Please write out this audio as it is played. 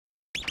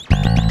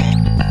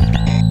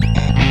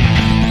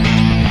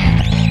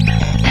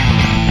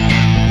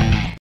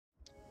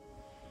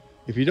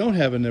If you don't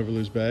have a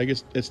NEVRLOOZ bag,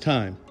 it's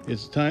time.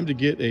 It's time to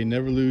get a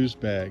NEVRLOOZ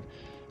bag.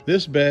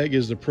 This bag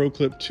is the Pro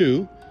Clip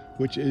 2,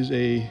 which is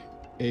a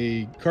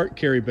cart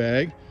carry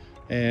bag,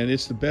 and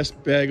it's the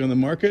best bag on the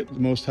market,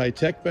 the most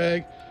high-tech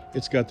bag.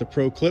 It's got the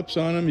Pro Clips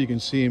on them. You can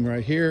see them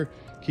right here.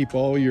 Keep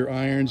all your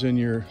irons and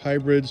your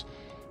hybrids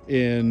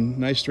in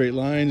nice straight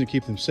lines and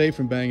keep them safe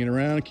from banging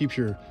around. It keeps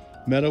your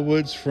metal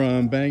woods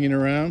from banging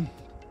around.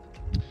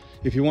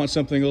 If you want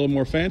something a little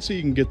more fancy,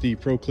 you can get the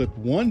Pro Clip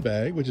 1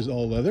 bag, which is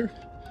all leather.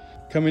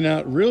 Coming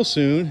out real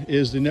soon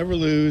is the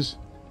NEVRLOOZ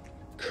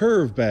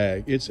Curve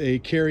bag. It's a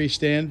carry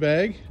stand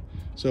bag.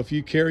 So if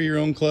you carry your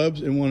own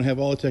clubs and want to have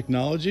all the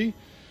technology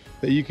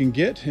that you can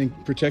get and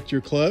protect your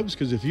clubs,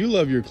 because if you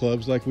love your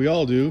clubs like we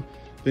all do,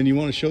 then you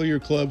want to show your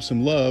clubs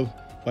some love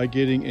by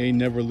getting a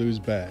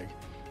NEVRLOOZ bag.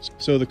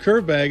 So the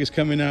Curve bag is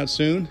coming out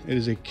soon. It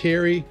is a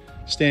carry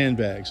stand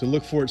bag. So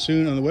look for it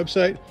soon on the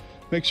website.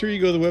 Make sure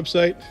you go to the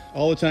website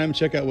all the time and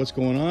check out what's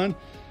going on.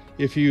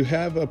 If you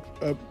have a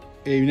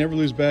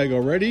NEVRLOOZ bag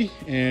already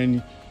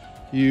and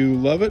you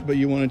love it, but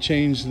you want to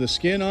change the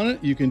skin on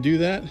it, you can do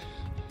that.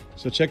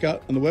 So check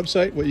out on the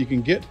website what you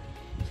can get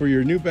for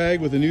your new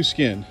bag with a new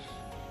skin.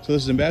 So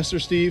this is Ambassador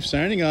Steve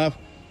signing off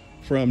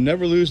from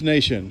NEVRLOOZ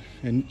Nation.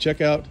 And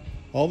check out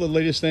all the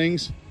latest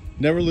things,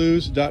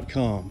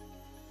 NEVRLOOZ.com.